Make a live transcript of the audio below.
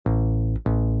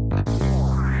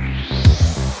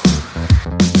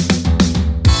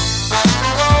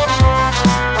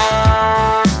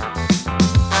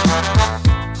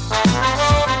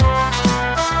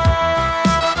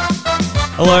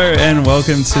Hello and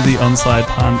welcome to the Onside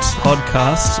Punt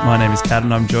podcast. My name is Kat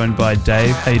and I'm joined by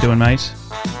Dave. How you doing, mate?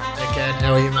 Hey, Kat.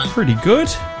 How are you, mate?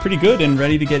 Pretty good and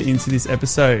ready to get into this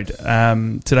episode.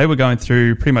 Today we're going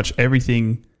through pretty much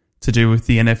everything to do with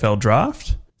the NFL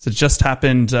draft. So it just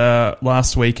happened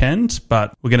last weekend,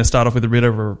 but we're going to start off with a bit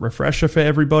of a refresher for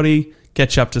everybody,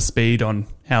 get you up to speed on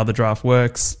how the draft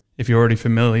works. If you're already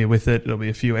familiar with it, there'll be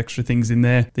a few extra things in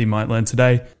there that you might learn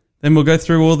today. Then we'll go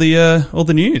through all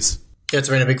the news. Yeah, it's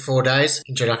been a big 4 days.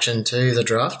 Introduction to the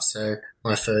draft. So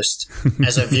my first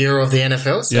as a viewer of the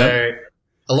NFL. So yep.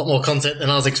 A lot more content than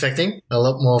I was expecting. A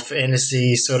lot more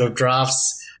fantasy sort of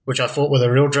drafts, which I thought were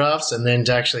the real drafts. And then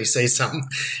to actually see some,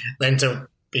 then to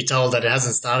be told that it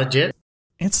hasn't started yet.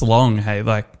 It's long, hey.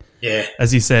 Yeah.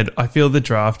 As you said, I feel the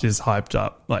draft is hyped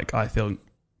up. I feel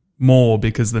more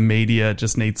because the media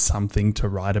just needs something to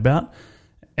write about.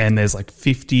 And there's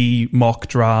 50 mock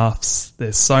drafts.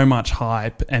 There's so much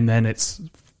hype. And then it's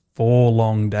 4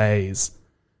 long days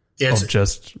of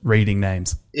just reading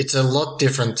names. It's a lot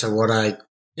different to what I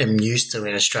am used to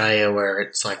in Australia, where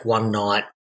it's one night,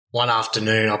 one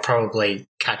afternoon, I'll probably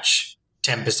catch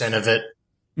 10% of it.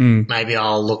 Maybe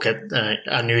I'll look at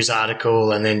a news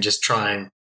article and then just try and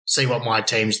see what my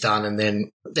team's done, and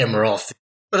then we're off.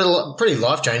 But pretty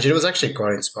life-changing. It was actually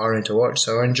quite inspiring to watch.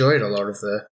 So I enjoyed a lot of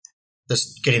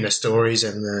getting the stories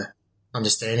and the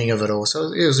understanding of it all.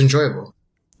 So it was enjoyable.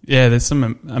 Yeah, there's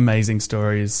some amazing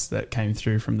stories that came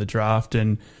through from the draft,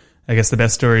 and I guess the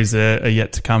best stories are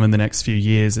yet to come in the next few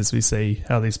years as we see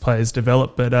how these players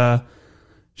develop. But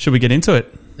should we get into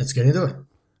it? Let's get into it.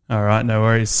 All right, no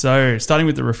worries. So starting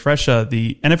with the refresher,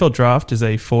 the NFL draft is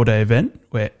a 4-day event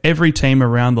where every team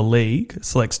around the league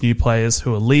selects new players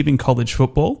who are leaving college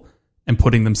football and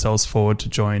putting themselves forward to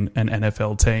join an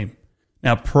NFL team.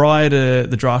 Now, prior to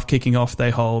the draft kicking off, they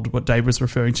hold what Dave was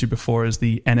referring to before as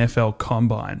the NFL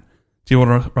Combine. Do you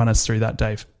want to run us through that,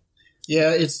 Dave?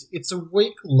 Yeah, it's a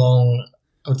week-long,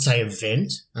 I would say,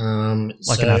 event. An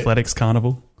athletics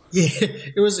carnival? Yeah,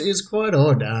 it was quite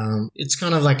odd. It's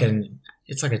kind of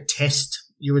it's like a test,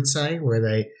 you would say,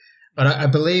 but I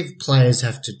believe players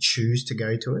have to choose to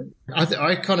go to it.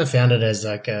 I kind of found it as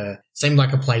seemed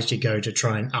like a place you go to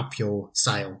try and up your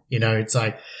sale. It's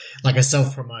like a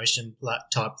self-promotion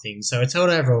type thing. So it's held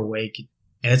over a week,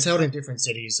 and it's held in different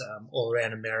cities all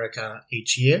around America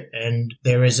each year. And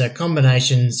there is a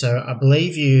combination. So I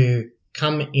believe you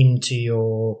come into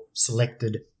your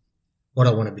selected what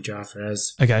I want to be drafted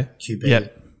as. Okay. QB.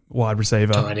 Yep. Wide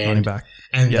receiver, tight end, running back.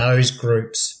 And those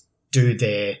groups do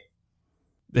their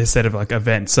set of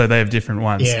events, so they have different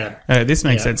ones. Yeah. This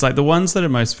makes sense. The ones that are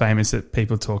most famous that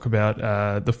people talk about,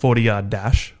 the 40-yard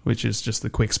dash, which is just the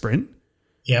quick sprint.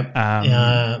 Yep.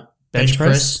 Bench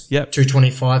press. Yep.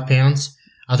 225 pounds.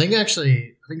 I think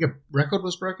a record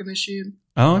was broken this year.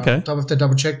 Oh, okay. I'll have to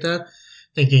double check that.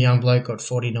 I think a young bloke got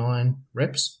 49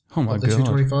 reps. Oh my God.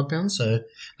 225 pounds. So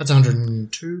that's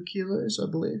 102 kilos,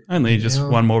 I believe. Only just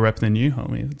one more rep than you,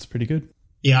 homie. That's pretty good.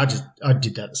 Yeah, I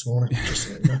did that this morning. Just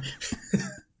so you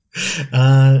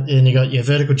know. And you got your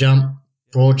vertical jump,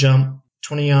 broad jump,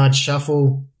 20-yard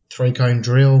shuffle, 3-cone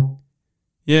drill.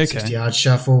 Yeah, okay. 60-yard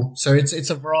shuffle. So it's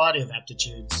a variety of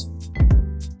aptitudes.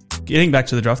 Getting back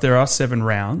to the draft, there are 7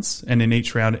 rounds, and in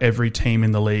each round, every team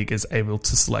in the league is able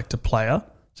to select a player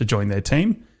to join their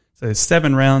team. So there's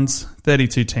 7 rounds,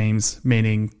 32 teams,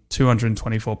 meaning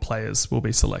 224 players will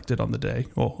be selected on the day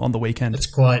or on the weekend. That's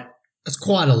quite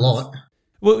a lot.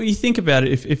 Well, you think about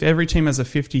it, if every team has a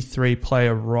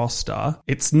 53-player roster,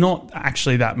 it's not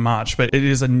actually that much, but it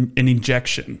is an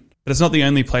injection. But it's not the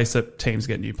only place that teams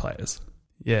get new players.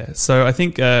 Yeah, so I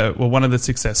think, one of the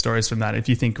success stories from that, if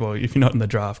you think, if you're not in the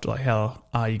draft, how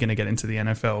are you going to get into the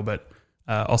NFL? But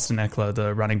Austin Ekeler,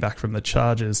 the running back from the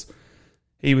Chargers,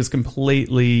 he was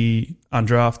completely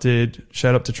undrafted,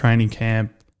 showed up to training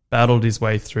camp, battled his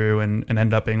way through, and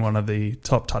ended up being one of the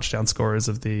top touchdown scorers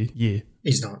of the year.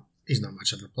 He's not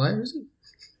much of a player, is he?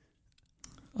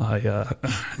 I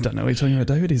don't know what you're talking about,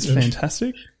 David. He's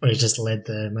fantastic. Well, he just led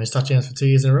the most touchdowns for 2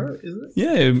 years in a row, isn't it?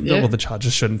 Yeah. Well, the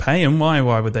Chargers shouldn't pay him. Why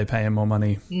would they pay him more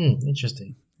money?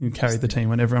 Interesting. He carried the team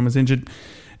when everyone was injured.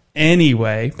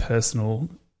 Anyway, personal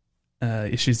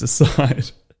issues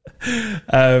aside.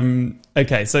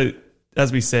 Okay, so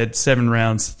as we said, 7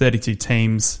 rounds, 32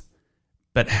 teams.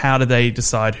 But how do they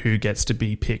decide who gets to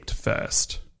be picked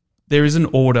first? There is an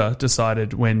order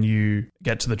decided when you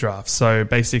get to the draft. So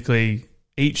basically,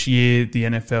 each year the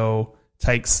NFL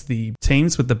takes the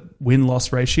teams with the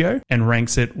win-loss ratio and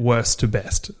ranks it worst to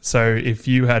best. So if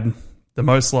you had the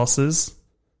most losses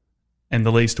and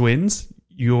the least wins,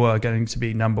 you are going to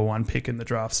be number 1 pick in the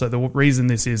draft. So the reason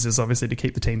this is obviously to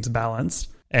keep the teams balanced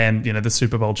And, the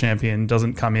Super Bowl champion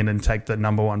doesn't come in and take the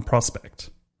number one prospect.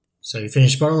 So you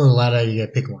finish bottom of the ladder, you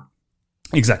get pick one.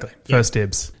 Exactly. First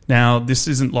dibs. Now, this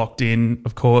isn't locked in,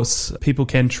 of course. People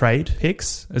can trade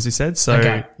picks, as you said. So,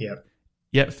 okay.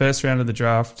 First round of the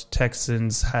draft,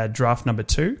 Texans had draft number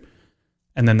 2,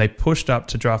 and then they pushed up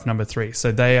to draft number 3.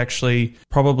 So they actually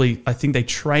I think they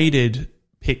traded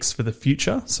picks for the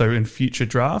future. So in future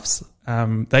drafts,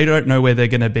 they don't know where they're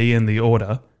going to be in the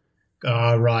order.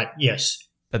 Right, yes.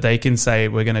 But they can say,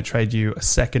 we're going to trade you a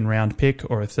second round pick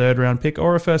or a third round pick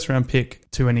or a first round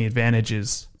pick to any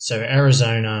advantages. So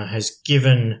Arizona has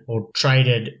given or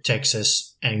traded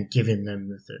Texas and given them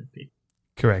the third pick.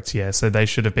 Correct, yeah. So they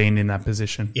should have been in that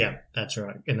position. Yeah, that's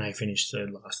right. And they finished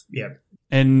third last. Yeah.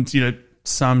 And,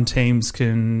 some teams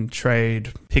can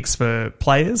trade picks for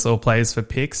players or players for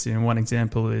picks. One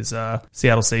example is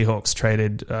Seattle Seahawks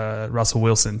traded Russell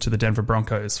Wilson to the Denver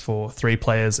Broncos for 3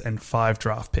 players and 5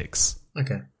 draft picks.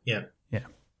 Okay, yeah. Yeah.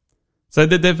 So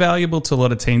they're valuable to a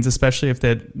lot of teams, especially if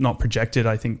they're not projected,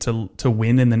 I think, to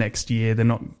win in the next year. They're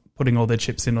not putting all their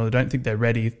chips in, or they don't think they're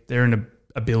ready. They're in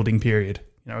a building period,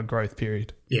 a growth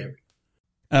period. Yeah.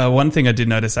 One thing I did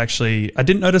notice, actually, I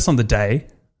didn't notice on the day,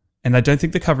 and I don't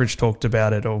think the coverage talked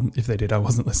about it, or if they did, I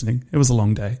wasn't listening. It was a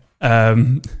long day.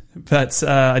 But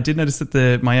I did notice that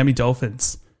the Miami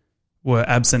Dolphins were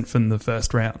absent from the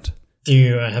first round. Do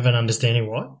you have an understanding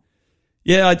why?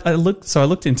 Yeah, I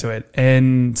looked into it,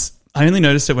 and I only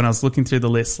noticed it when I was looking through the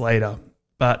list later.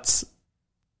 But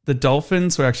the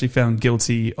Dolphins were actually found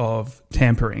guilty of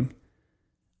tampering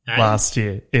last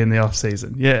year in the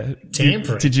off-season. Yeah.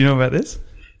 Tampering? Did you know about this?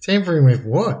 Tampering with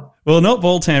what? Well, not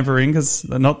ball tampering, because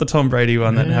not the Tom Brady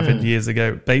one that happened years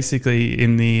ago. Basically,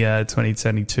 in the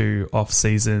 2022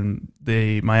 off-season,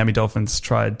 the Miami Dolphins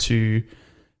tried to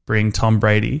bring Tom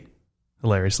Brady,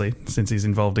 hilariously, since he's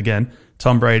involved again,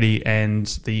 Tom Brady and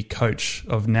the coach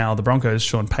of now the Broncos,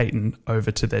 Sean Payton,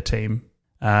 over to their team,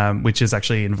 which is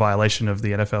actually in violation of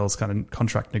the NFL's kind of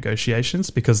contract negotiations,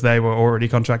 because they were already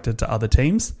contracted to other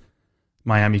teams.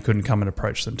 Miami couldn't come and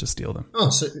approach them to steal them. Oh,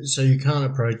 so you can't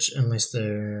approach unless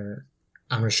they're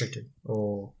unrestricted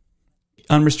or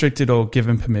unrestricted or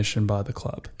given permission by the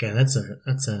club. Okay, that's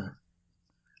a.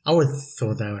 I would have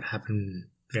thought that would happen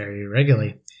very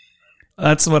regularly.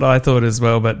 That's what I thought as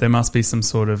well, but there must be some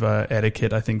sort of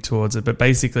etiquette, I think, towards it. But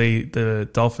basically, the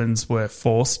Dolphins were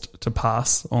forced to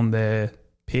pass on their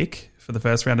pick for the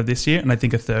first round of this year, and I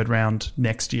think a third round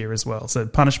next year as well. So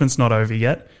punishment's not over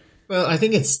yet. Well, I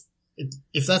think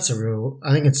if that's a rule,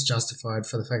 I think it's justified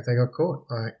for the fact they got caught.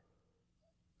 Like,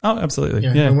 oh, absolutely.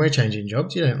 Yeah. When we're changing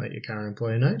jobs, you don't let your current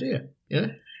employer know, do you? Yeah.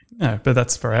 No, but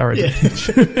that's for our advantage.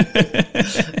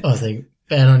 I think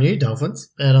bad on you, Dolphins.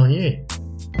 Bad on you.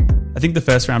 I think the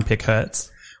first round pick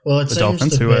hurts. Well, it the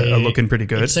Dolphins, who are looking pretty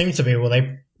good. It seems to be, well,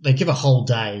 they give a whole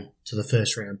day to the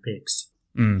first round picks.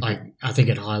 I think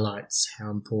it highlights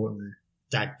how important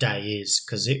that day is,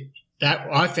 because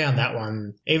I found that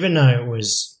one, even though it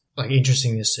was like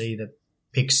interesting to see the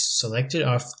picks selected,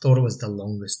 I thought it was the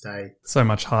longest day. So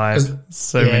much hype,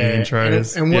 so many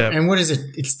intros. And what is it?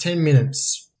 It's 10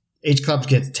 minutes. Each club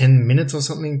gets 10 minutes or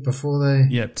something before they...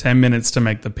 Yeah, 10 minutes to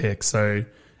make the pick. So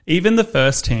even the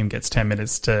first team gets 10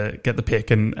 minutes to get the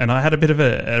pick. And I had a bit of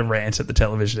a rant at the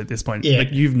television at this point. Yeah.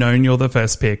 Like, you've known you're the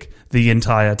first pick the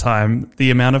entire time.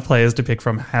 The amount of players to pick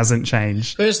from hasn't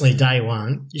changed. Personally, day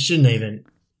one, you shouldn't even...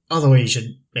 Otherwise, you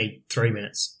should need 3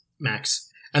 minutes max.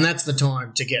 And that's the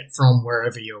time to get from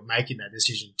wherever you're making that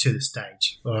decision to the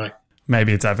stage. All right.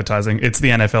 Maybe it's advertising. It's the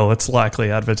NFL. It's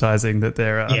likely advertising that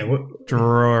they're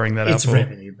drawing that out. It's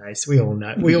revenue based. We all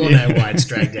know. We all know why it's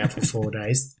dragged out for 4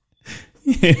 days.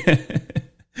 Yeah.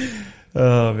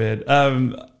 Oh man.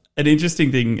 An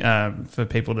interesting thing for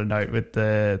people to note with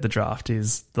the draft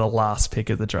is the last pick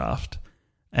of the draft,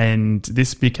 and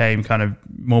this became kind of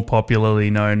more popularly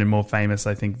known and more famous,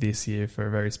 I think, this year for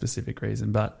a very specific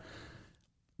reason. But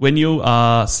when you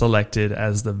are selected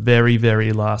as the very,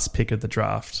 very last pick of the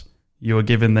draft, you are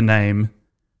given the name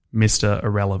Mr.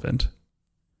 Irrelevant.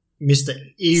 Mr.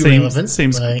 Irrelevant?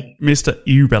 Seems like, Mr.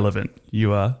 Irrelevant.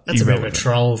 You are That's irrelevant. A bit of a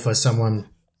troll for someone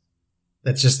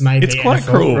that's just made it's the quite NFL,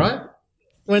 cruel. Right?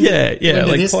 When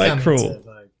like quite cruel.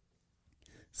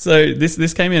 So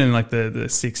this came in like the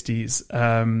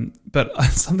 60s. But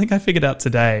something I figured out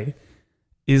today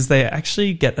is they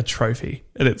actually get a trophy,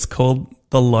 and it's called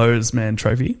the Lowesman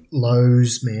Trophy.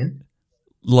 Lowesman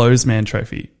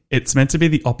Trophy. It's meant to be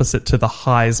the opposite to the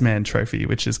Heisman Trophy,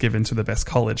 which is given to the best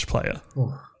college player.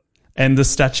 Oh. And the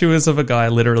statue is of a guy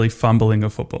literally fumbling a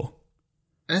football.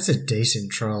 That's a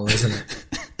decent troll, isn't it?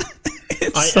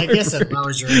 I guess it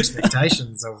lowers your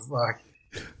expectations of like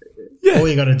All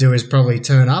you got to do is probably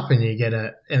turn up and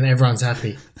and everyone's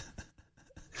happy.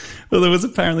 Well, there was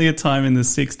apparently a time in the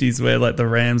 60s where like the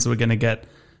Rams were going to get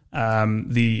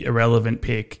the irrelevant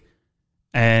pick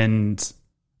and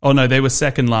they were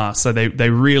second last. So they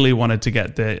really wanted to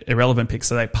get the irrelevant pick.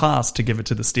 So they passed to give it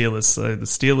to the Steelers. So the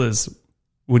Steelers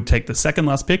would take the second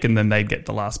last pick and then they'd get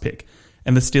the last pick.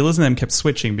 And the Steelers and them kept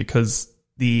switching because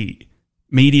the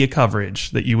media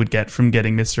coverage that you would get from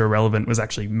getting Mr. Irrelevant was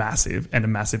actually massive and a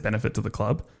massive benefit to the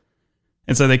club.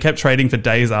 And so they kept trading for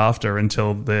days after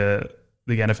until the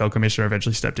NFL commissioner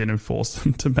eventually stepped in and forced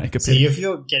them to make a pick. So if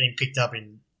you're getting picked up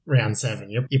in round 7,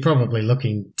 you're probably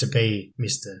looking to be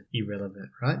Mr. Irrelevant,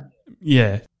 right?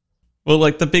 Yeah. Well,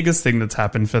 like the biggest thing that's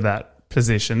happened for that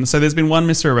position. So there's been one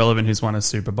Mr. Irrelevant who's won a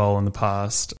Super Bowl in the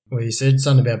past. Well, you said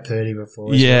something about Purdy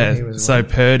before. Yeah. So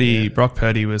Brock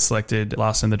Purdy was selected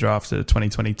last in the draft of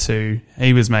 2022.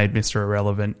 He was made Mr.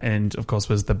 Irrelevant and, of course,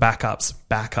 was the backup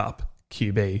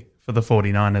QB for the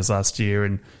 49ers last year.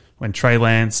 And when Trey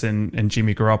Lance and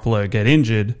Jimmy Garoppolo get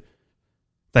injured,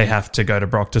 they have to go to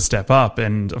Brock to step up.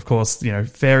 And, of course,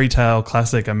 fairy tale,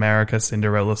 classic America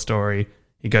Cinderella story.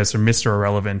 He goes from Mr.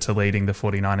 Irrelevant to leading the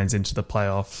 49ers into the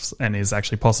playoffs and is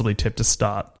actually possibly tipped to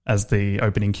start as the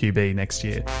opening QB next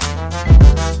year.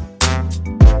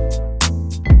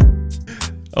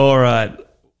 All right,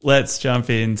 let's jump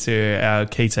into our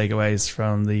key takeaways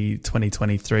from the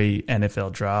 2023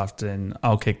 NFL Draft. And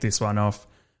I'll kick this one off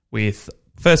with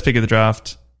first pick of the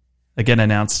draft, again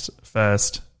announced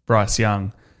first, Bryce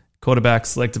Young. Quarterback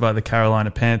selected by the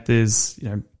Carolina Panthers.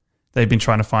 They've been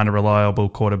trying to find a reliable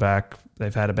quarterback.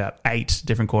 They've had about 8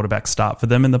 different quarterbacks start for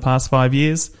them in the past 5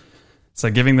 years. So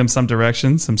giving them some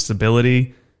direction, some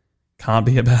stability can't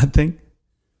be a bad thing.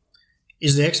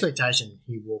 Is the expectation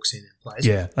he walks in and plays?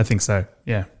 Yeah, I think so.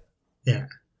 Yeah.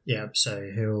 Yeah.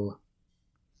 So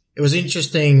it was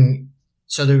interesting.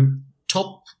 So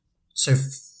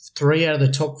 3 out of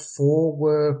the top 4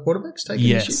 were quarterbacks taken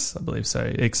yes, this year? I believe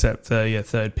so, except the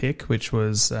third pick, which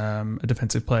was a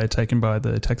defensive player taken by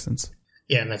the Texans.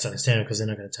 Yeah, and that's understandable because they're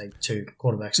not going to take 2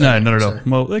 quarterbacks. No, not at all.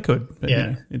 Well, they could. But,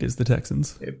 yeah. It is the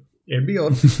Texans. It'd be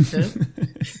odd.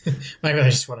 Maybe they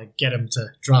just want to get him to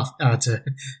draft, to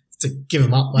give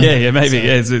him up later. Yeah, maybe.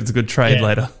 So, it's a good trade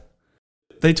later.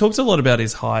 They talked a lot about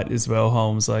his height as well,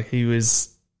 Holmes. Like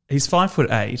he's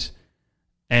 5'8",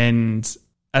 and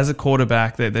as a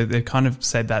quarterback, they kind of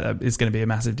said that is going to be a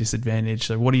massive disadvantage.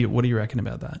 So what do you reckon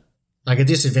about that? Like a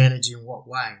disadvantage in what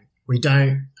way? We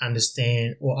don't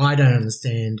understand, or I don't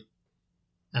understand,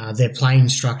 their playing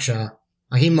structure.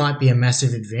 Like he might be a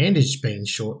massive advantage being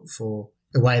short for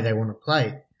the way they want to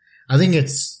play. I think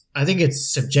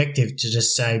it's subjective to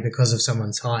just say because of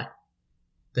someone's height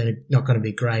they're not going to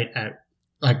be great at.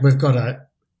 Like we've got a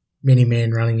mini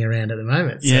man running around at the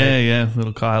moment. So,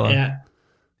 little Kyler. Yeah,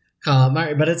 Kyler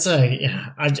Murray. But it's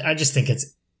I just think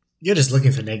you're just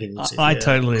looking for negatives. I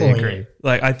totally agree.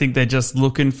 Like I think they're just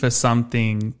looking for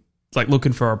something. Like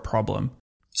looking for a problem.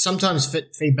 Sometimes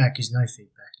feedback is no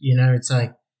feedback. It's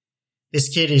like this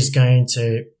kid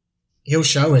he'll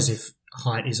show us if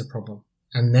height is a problem,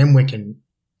 and then we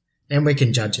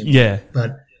can judge him. Yeah.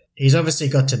 But he's obviously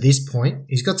got to this point.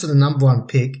 He's got to the number 1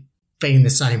 pick being the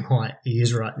same height he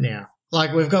is right now.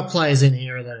 Like we've got players in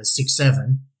here that are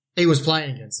 6'7". He was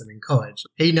playing against them in college.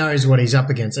 He knows what he's up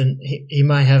against, and he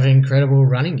may have an incredible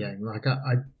running game. Like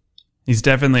he's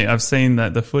definitely, I've seen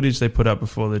that the footage they put up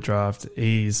before the draft,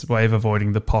 he's wave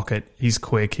avoiding the pocket. He's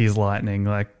quick. He's lightning.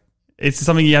 Like it's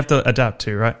something you have to adapt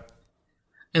to, right?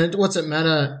 And what's it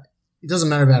matter? It doesn't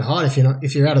matter about height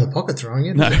if you're out of the pocket throwing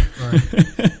it. No.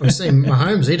 We've seen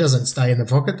Mahomes, he doesn't stay in the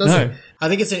pocket, does he? I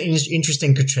think it's an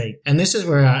interesting critique. And this is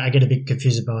where I get a bit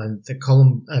confused about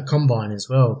the combine as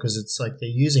well, because it's like they're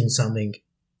using something,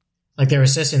 like they're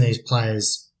assessing these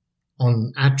players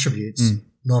on attributes,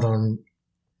 not on,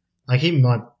 like he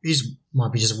might be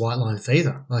just a white line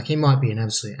fever. Like he might be an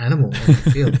absolute animal on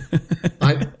the field.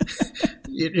 Like,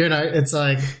 it's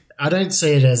like, I don't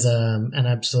see it as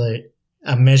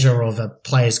a measure of a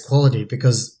player's quality,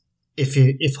 because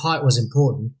if height was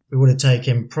important, we would have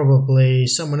taken probably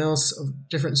someone else of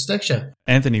different stature.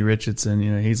 Anthony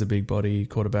Richardson, he's a big body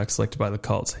quarterback selected by the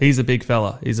Colts. He's a big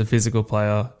fella. He's a physical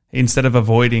player. Instead of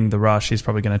avoiding the rush, he's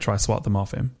probably going to try swat them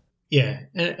off him. Yeah,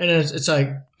 and it's like,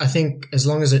 I think as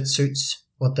long as it suits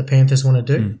what the Panthers want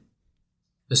to do,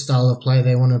 the style of play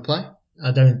they want to play,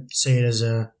 I don't see it as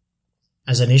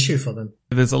an issue for them.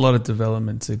 There's a lot of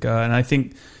development to go, and I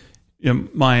think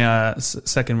my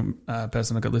second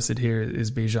person I got listed here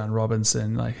is Bijan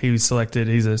Robinson. Like he was selected,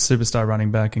 he's a superstar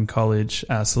running back in college,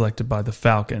 selected by the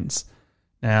Falcons.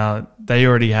 Now they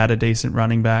already had a decent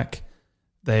running back,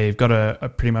 They've got a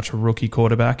pretty much a rookie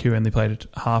quarterback who only played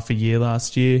half a year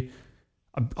last year.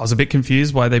 I was a bit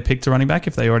confused why they picked a running back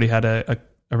if they already had a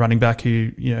running back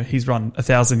who, he's run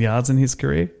 1,000 yards in his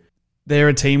career. They're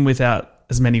a team without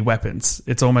as many weapons.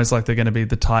 It's almost like they're going to be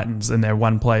the Titans and their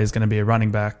one player is going to be a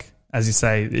running back. As you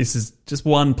say, this is just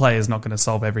one player is not going to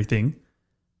solve everything.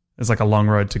 There's like a long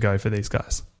road to go for these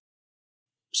guys.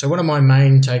 So one of my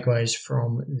main takeaways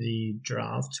from the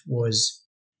draft was,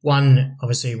 one,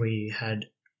 obviously we had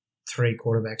 3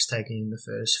 quarterbacks taken in the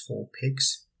first 4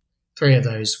 picks. 3 of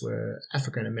those were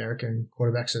African-American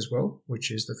quarterbacks as well,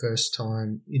 which is the first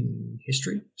time in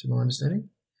history, to my understanding.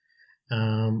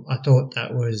 I thought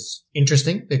that was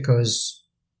interesting because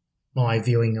my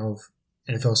viewing of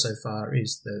NFL so far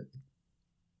is that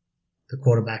the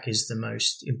quarterback is the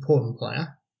most important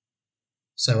player.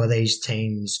 So are these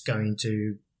teams going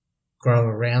to grow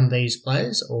around these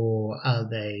players, or are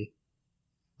they,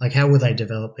 like, how will they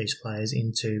develop these players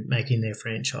into making their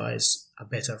franchise a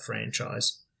better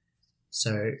franchise?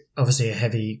 So obviously a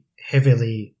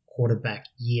heavily quarterback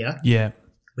year. Yeah.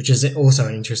 Which is also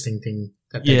an interesting thing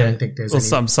that they don't think there's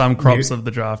any some crops of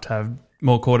the draft have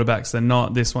more quarterbacks than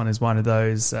not. This one is one of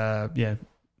those,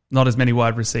 not as many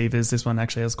wide receivers. This one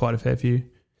actually has quite a fair few.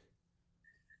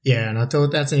 Yeah, and I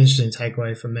thought that's an interesting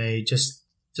takeaway for me, just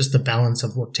the balance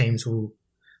of what teams will,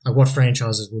 like what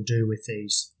franchises will do with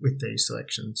these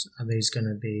selections. Are these going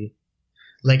to be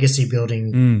legacy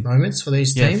building moments for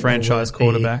these teams? Yeah, franchise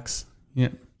quarterbacks. Yeah.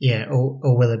 Yeah,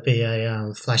 or will it be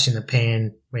a flash in the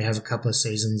pan? We have a couple of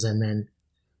seasons and then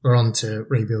we're on to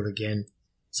rebuild again.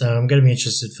 So I'm going to be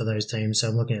interested for those teams. So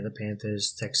I'm looking at the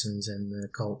Panthers, Texans, and the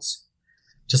Colts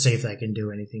to see if they can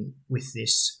do anything with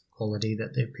this quality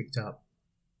that they've picked up.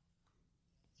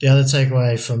 The other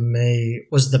takeaway from me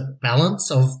was the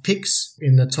balance of picks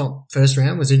in the top first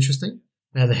round was interesting.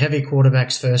 Now the heavy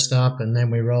quarterbacks first up, and then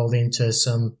we rolled into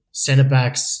some centre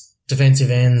backs,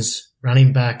 defensive ends,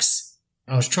 running backs.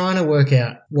 I was trying to work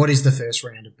out what is the first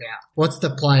round about. What's the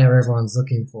player everyone's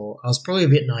looking for? I was probably a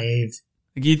bit naive.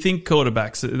 You think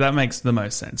quarterbacks, that makes the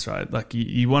most sense, right? Like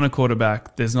you want a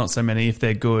quarterback, there's not so many. If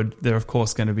they're good, they're of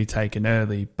course going to be taken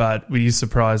early. But were you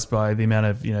surprised by the amount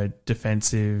of,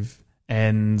 defensive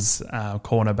ends,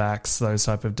 cornerbacks, those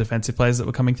type of defensive players that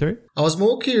were coming through? I was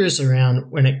more curious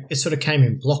around when it sort of came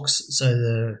in blocks.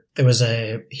 So there was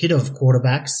a hit of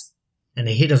quarterbacks and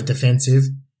a hit of defensive,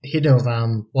 hit of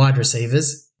wide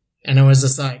receivers. And I was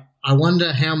just like, I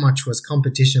wonder how much was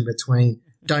competition between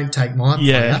don't take my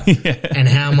player and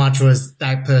how much was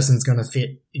that person's going to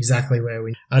fit exactly where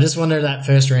we. I just wonder that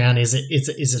first round, is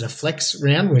it a flex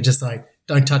round? We're just like,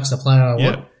 don't touch the player I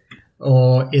want,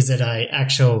 or is it a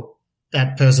actual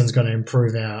that person's going to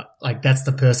improve that's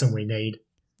the person we need.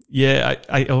 Yeah,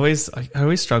 I always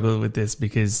struggle with this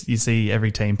because you see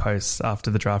every team posts after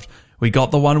the draft, we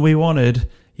got the one we wanted.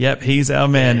 Yep, he's our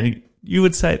man. Yeah. You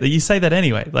would say that you say that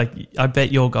anyway. Like, I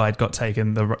bet your guy got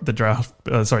taken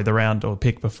the round or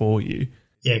pick before you.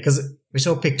 Yeah, because we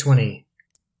saw pick 20.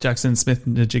 Jackson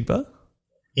Smith-Njigba.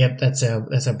 Yep, that's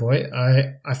our boy.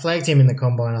 I flagged him in the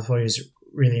combine. I thought he was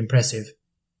really impressive,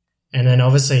 and then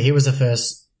obviously he was the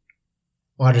first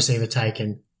wide receiver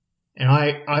taken. And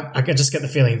I could just get the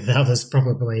feeling that the others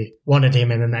probably wanted him,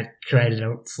 and then that created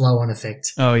a flow-on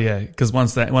effect. Oh yeah, because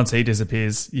once he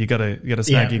disappears, you gotta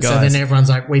snag your guys. So then everyone's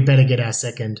like, we better get our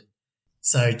second.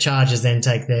 So Chargers then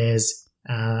take theirs,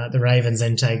 the Ravens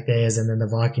then take theirs, and then the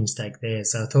Vikings take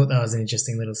theirs. So I thought that was an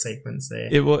interesting little sequence there.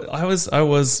 I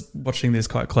was watching this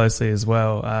quite closely as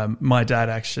well. My dad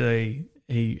actually.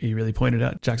 He really pointed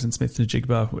out Jackson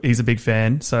Smith-Njigba. He's a big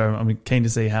fan, so I'm keen to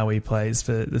see how he plays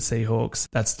for the Seahawks.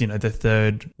 That's, the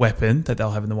third weapon that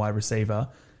they'll have in the wide receiver.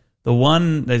 The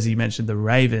one, as you mentioned, the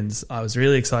Ravens, I was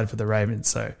really excited for the Ravens.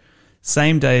 So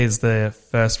same day as the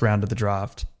first round of the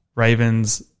draft,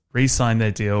 Ravens re-signed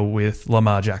their deal with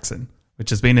Lamar Jackson, which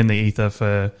has been in the ether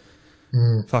for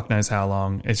fuck knows how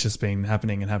long. It's just been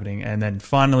happening. And then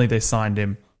finally they signed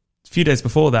him. A few days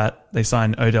before that, they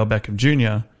signed Odell Beckham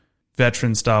Jr.,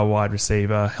 veteran star wide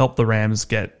receiver, helped the Rams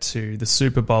get to the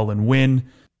Super Bowl and win,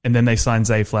 and then they signed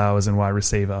Zay Flowers and wide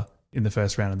receiver in the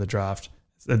first round of the draft.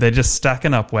 So they're just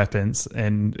stacking up weapons,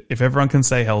 and if everyone can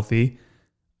stay healthy,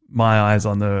 my eyes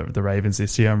on the Ravens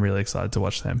this year. I'm really excited to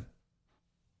watch them.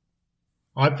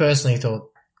 I personally thought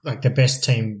the best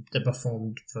team that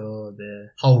performed for the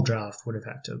whole draft would have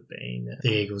had to have been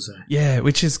the Eagles. Yeah,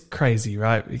 which is crazy,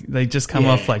 right? They just come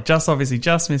off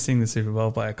just missing the Super Bowl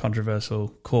by a controversial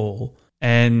call,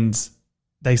 and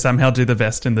they somehow do the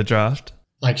best in the draft.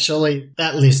 Surely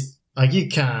that list, you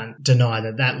can't deny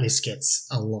that list gets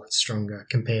a lot stronger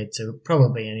compared to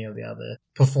probably any of the other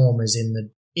performers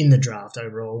in the draft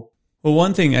overall. Well,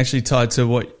 one thing actually tied to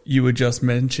what you were just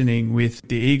mentioning with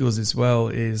the Eagles as well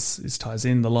is ties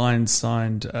in. The Lions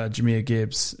signed Jahmyr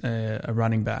Gibbs, a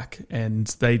running back, and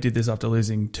they did this after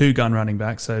losing 2 gun running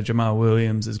backs. So Jamal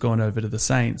Williams has gone over to the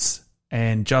Saints,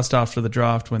 and just after the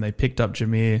draft, when they picked up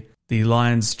Jahmyr, the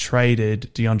Lions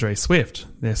traded DeAndre Swift,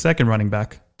 their second running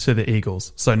back, to the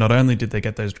Eagles. So not only did they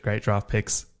get those great draft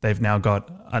picks, they've now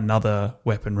got another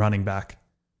weapon running back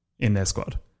in their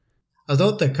squad. I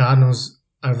thought the Cardinals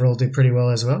overall did pretty well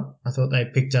as well. I thought they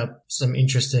picked up some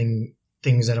interesting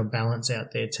things that'll balance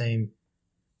out their team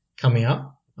coming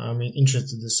up. I'm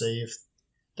interested to see if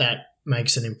that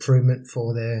makes an improvement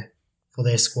for their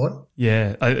squad.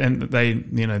 Yeah, and they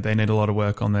need a lot of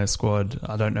work on their squad.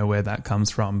 I don't know where that comes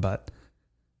from, but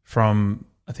from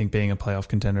I think being a playoff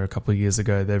contender a couple of years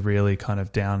ago, they're really kind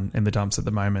of down in the dumps at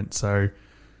the moment. So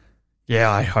yeah,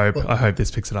 I hope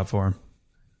this picks it up for them.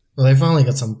 Well, they've finally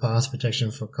got some pass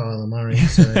protection for Kyler Murray,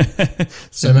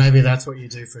 so maybe that's what you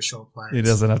do for short players. He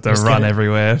doesn't have to run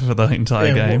everywhere for the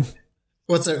entire game.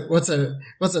 What's it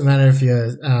matter if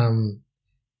you're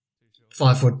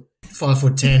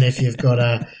 5'10" if you've got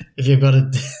a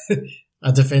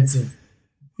defensive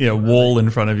wall in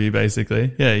front of you,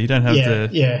 basically. Yeah, you don't have to.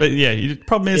 Yeah, but the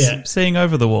problem is seeing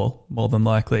over the wall more than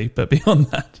likely. But beyond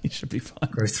that, you should be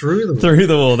fine. Go through the wall. Through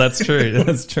the wall. That's true.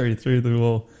 That's true. Through the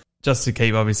wall. Just to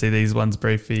keep, obviously, these ones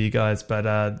brief for you guys, but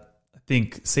I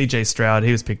think CJ Stroud,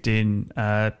 he was picked in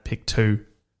pick 2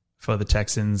 for the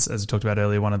Texans. As we talked about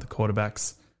earlier, one of the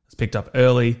quarterbacks was picked up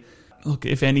early. Look,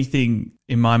 if anything,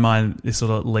 in my mind, this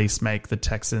will at least make the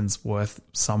Texans worth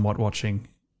somewhat watching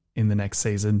in the next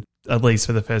season, at least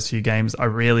for the first few games. I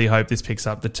really hope this picks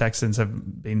up. The Texans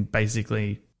have been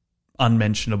basically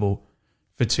unmentionable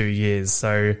for 2 years,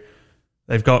 so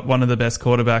they've got one of the best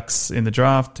quarterbacks in the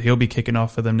draft. He'll be kicking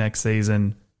off for them next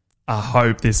season. I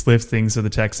hope this lifts things for the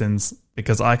Texans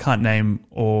because I can't name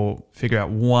or figure out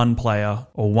one player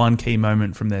or one key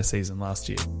moment from their season last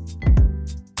year.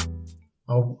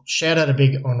 I'll shout out a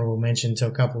big honourable mention to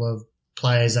a couple of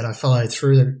players that I followed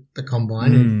through the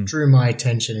combine and drew my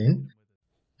attention in.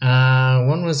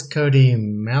 One was Cody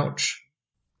Mauch.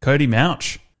 Cody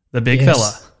Mauch, the big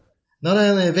fella. Not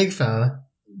only the big fella,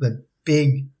 the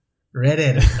big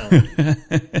red-headed fella.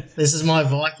 This is my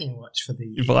Viking watch for the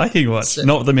year. Viking watch,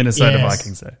 not the Minnesota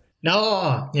Vikings though. No,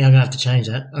 I'm going to have to change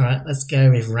that. All right, let's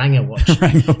go with Ranger watch.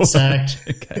 Ranger watch.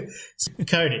 Okay.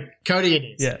 Cody it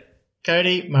is. Yeah.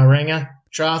 Cody, my Ranger,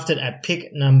 drafted at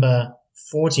pick number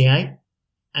 48.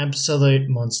 Absolute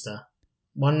monster.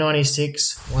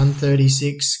 196,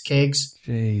 136 kegs.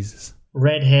 Jesus.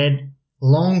 Red head,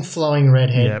 long flowing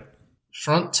red head. Yep.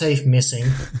 Front teeth missing,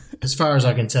 as far as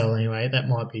I can tell anyway. That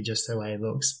might be just the way he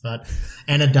looks. But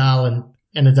and a Darwin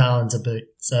to boot.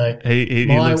 So he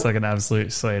looks like an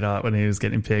absolute sweetheart when he was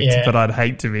getting picked, but I'd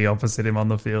hate to be opposite him on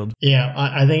the field. Yeah,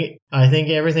 I think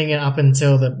everything up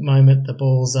until the moment the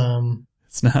ball's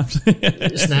snapped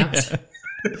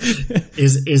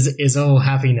is all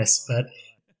happiness. But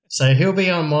so he'll be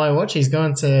on my watch. He's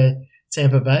gone to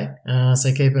Tampa Bay,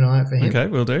 so keep an eye out for him. Okay,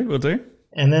 we'll do.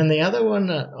 And then the other one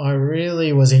that I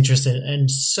really was interested in and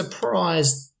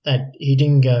surprised that he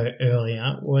didn't go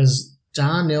earlier was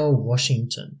Darnell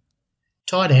Washington.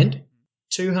 Tight end,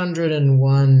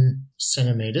 201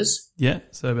 centimetres. Yeah,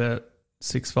 so about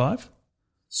 6'5".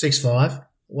 6'5",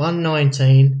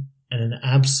 119, and an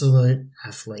absolute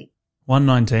athlete.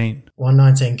 119.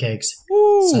 119 kegs.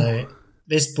 Woo. So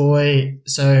this boy,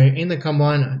 in the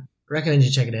combine, I recommend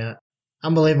you check it out.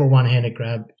 Unbelievable one-handed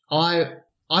grab.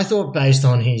 I thought based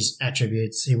on his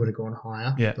attributes, he would have gone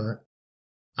higher. Yeah. But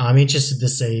I'm interested to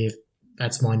see if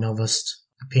that's my novice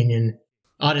opinion.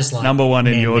 I just like number one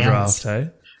in your mountains. draft, hey?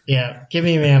 Yeah, give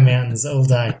me Man Mountains all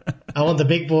day. I want the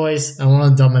big boys. I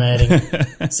want them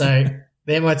dominating. So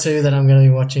they're my two that I'm going to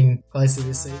be watching closely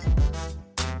this season.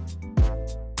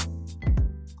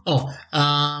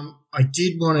 I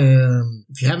did want to,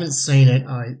 if you haven't seen it,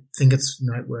 I think it's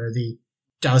noteworthy.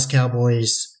 Dallas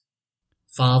Cowboys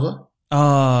father.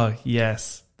 Oh,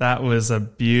 yes. That was a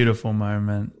beautiful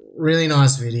moment. Really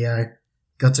nice video.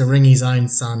 Got to ring his own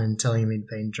son and tell him he'd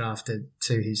been drafted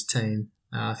to his team.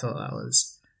 I thought that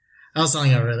was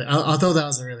something I thought that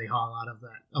was a really highlight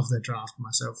of the draft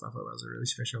myself. I thought that was a really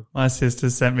special. My sister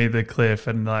sent me the clip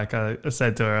and like I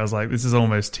said to her, I was like, this is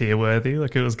almost tear worthy.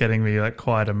 Like it was getting me like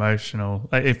quite emotional.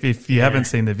 Like if you haven't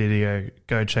seen the video,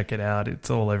 go check it out. It's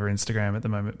all over Instagram at the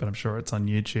moment, but I'm sure it's on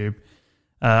YouTube.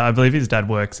 I believe his dad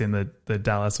works in the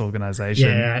Dallas organization.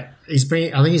 Yeah, I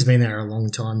think he's been there a long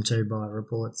time too, by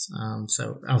reports.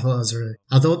 So I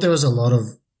thought there was a lot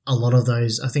of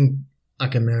those. I think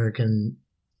like American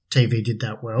TV did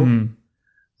that well.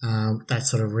 that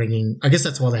sort of ringing. I guess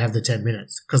that's why they have the 10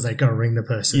 minutes, because they got to ring the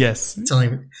person. Yes. Tell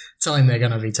him they're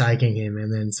going to be taking him,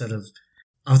 and then sort of.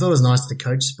 I thought it was nice the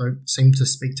coach seemed to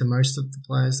speak to most of the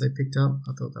players they picked up.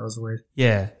 I thought that was weird.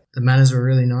 Yeah. The manners were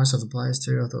really nice of the players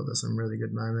too. I thought there's some really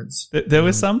good moments. There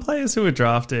were some players who were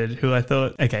drafted who I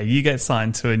thought, okay, you get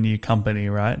signed to a new company,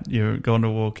 right? You're going to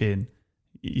walk in.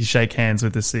 You shake hands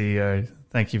with the CEO.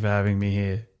 Thank you for having me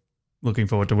here. Looking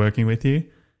forward to working with you.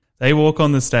 They walk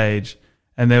on the stage,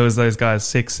 and there was those guys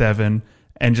 6'7",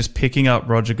 and just picking up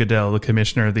Roger Goodell, the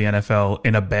commissioner of the NFL,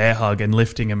 in a bear hug and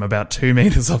lifting him about 2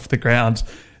 meters off the ground.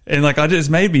 And like, I just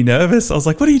made me nervous. I was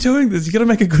like, what are you doing? You got to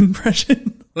make a good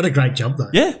impression. What a great job though.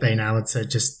 Yeah. Being able to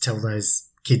just tell those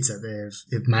kids that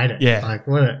they've made it. Yeah. Like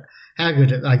how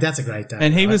good, like that's a great day.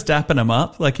 And he was dapping them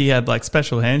up. Like he had like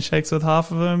special handshakes with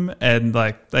half of them, and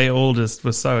like they all just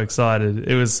were so excited.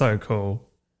 It was so cool.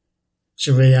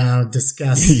 Should we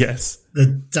discuss yes. the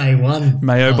day one?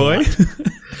 Mayo boy?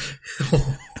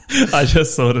 I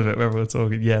just thought of it when we were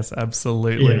talking. Yes,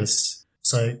 absolutely. Yes.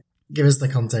 So give us the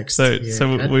context. So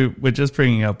we're just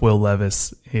bringing up Will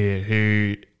Levis here,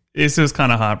 who this was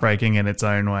kind of heartbreaking in its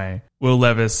own way. Will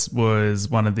Levis was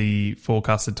one of the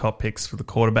forecasted top picks for the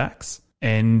quarterbacks.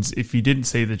 And if you didn't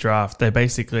see the draft,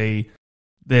 there's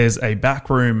a back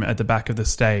room at the back of the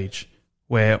stage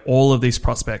where all of these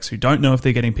prospects who don't know if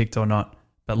they're getting picked or not,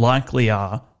 but likely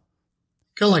are.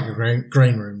 Kind of like a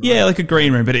green room. Right? Yeah, like a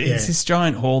green room, but it's this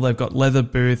giant hall. They've got leather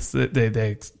booths,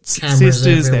 their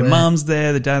sisters, everywhere. their mums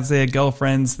there, the dads there,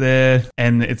 girlfriends there,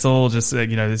 and it's all just,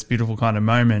 this beautiful kind of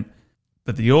moment.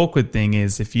 But the awkward thing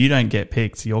is if you don't get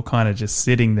picked, you're kind of just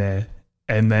sitting there,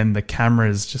 and then the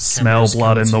cameras just smell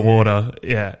blood in the water.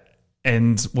 Yeah.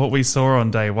 And what we saw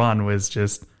on day one was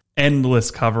just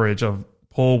endless coverage of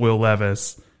poor Will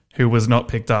Levis, who was not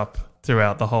picked up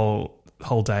throughout the whole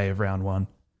day of round one.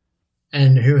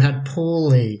 And who had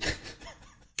poorly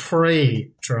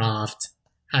pre-draft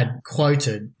had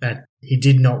quoted that he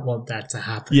did not want that to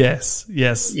happen. Yes.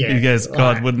 Yeah, he goes,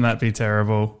 God, like, wouldn't that be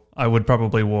terrible? I would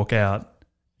probably walk out.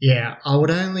 Yeah, I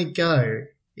would only go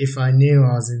if I knew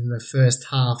I was in the first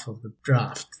half of the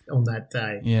draft on that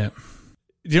day. Yeah.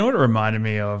 Do you know what it reminded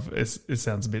me of? It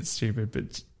sounds a bit stupid,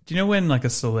 but do you know when like a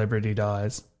celebrity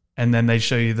dies and then they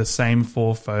show you the same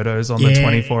 4 photos on the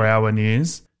 24-hour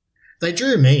news? They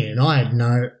drew me in. I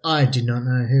did not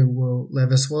know who Will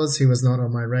Levis was. He was not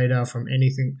on my radar from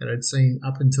anything that I'd seen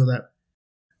up until that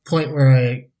point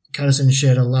where Codison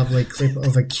shared a lovely clip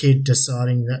of a kid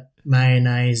deciding that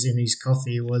mayonnaise in his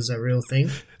coffee was a real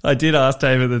thing. I did ask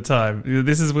Dave at the time,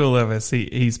 this is Will Levis.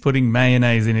 He's putting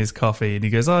mayonnaise in his coffee, and he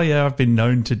goes, oh yeah, I've been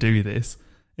known to do this.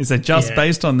 He said, just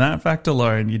based on that fact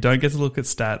alone, you don't get to look at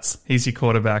stats. He's your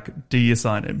quarterback. Do you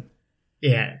sign him?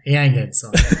 Yeah, he ain't getting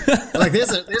signed. Like,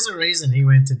 there's a reason he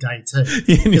went to day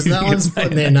 2. Because no one's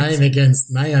putting their name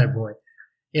against Mayo Boy.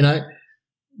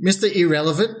 Mr.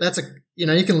 Irrelevant,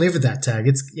 you can live with that tag.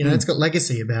 It's, it's got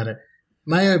legacy about it.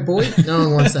 Mayo Boy, no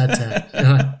one wants that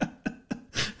tag.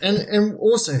 And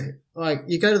also, like,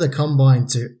 you go to the combine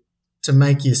to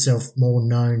make yourself more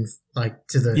known, like,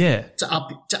 to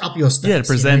up your stats. Yeah, to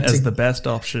present as the best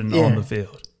option on the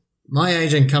field. My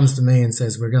agent comes to me and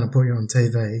says, we're going to put you on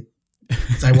TV.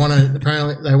 They want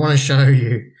to show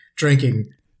you drinking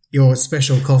your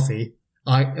special coffee.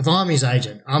 Like, if I'm his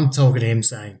agent, I'm talking to him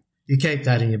saying, you keep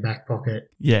that in your back pocket.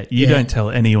 Yeah, you don't tell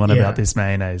anyone about this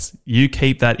mayonnaise. You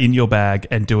keep that in your bag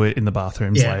and do it in the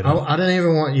bathrooms later. I don't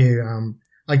even want you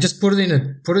just put it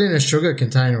in a sugar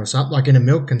container or something, like in a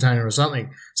milk container or something,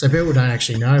 so people don't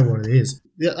actually know what it is.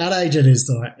 That agent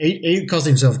is like, he cost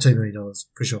himself $2 million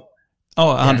for sure.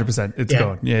 Oh, 100%. It's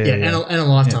gone. Yeah. And a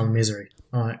lifetime of misery.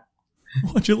 All right.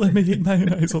 Why'd you let me eat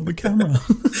mayonnaise on the camera?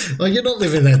 Like, you're not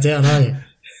living that down, are you?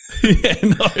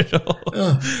 Yeah, not at all.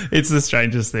 Oh. It's the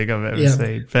strangest thing I've ever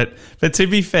seen. But to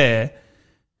be fair,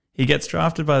 he gets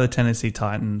drafted by the Tennessee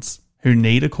Titans, who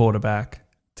need a quarterback.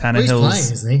 Tannehill's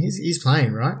playing, isn't he? He's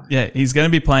playing, right? Yeah, he's going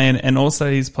to be playing, and also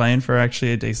he's playing for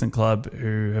actually a decent club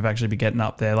who have actually been getting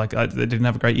up there. Like, they didn't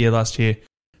have a great year last year,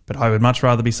 but I would much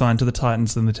rather be signed to the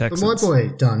Titans than the Texans. But my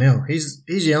boy Darnell, he's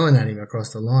yelling at him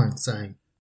across the line, saying,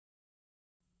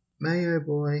 "Mayo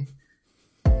boy,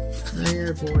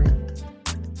 Mayo boy."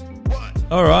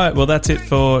 All right, well, that's it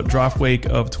for draft week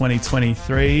of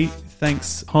 2023.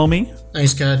 Thanks, homie.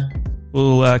 Thanks, Cad.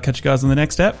 We'll catch you guys on the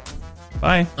next step.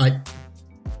 Bye. Bye.